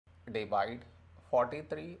divide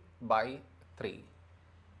 43 by 3.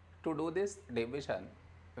 To do this division,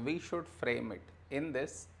 we should frame it in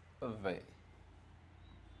this way.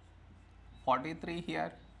 43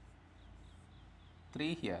 here,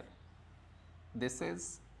 3 here. This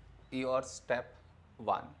is your step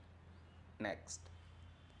 1. Next,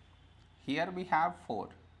 here we have 4,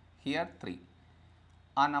 here 3.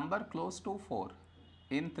 A number close to 4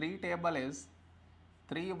 in 3 table is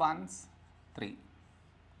 3 ones 3.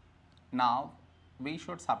 Now we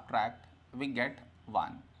should subtract, we get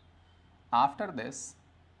 1. After this,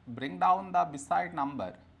 bring down the beside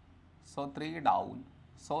number, so 3 down,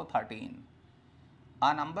 so 13.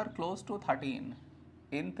 A number close to 13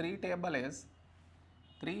 in 3 table is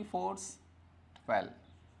 3 fours 12.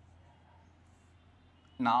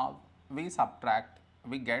 Now we subtract,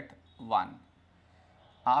 we get 1.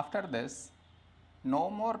 After this, no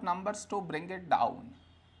more numbers to bring it down.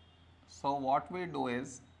 So what we do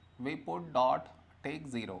is, we put dot, take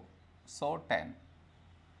 0, so 10.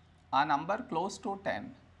 A number close to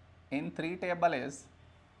 10 in 3 table is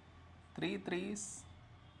 3 threes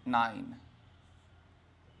 9.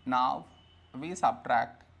 Now we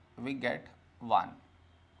subtract, we get 1.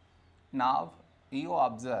 Now you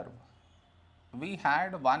observe, we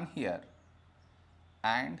had 1 here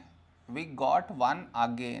and we got 1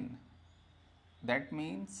 again. That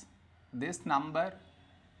means this number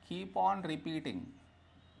keep on repeating.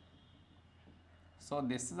 So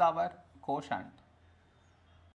this is our quotient.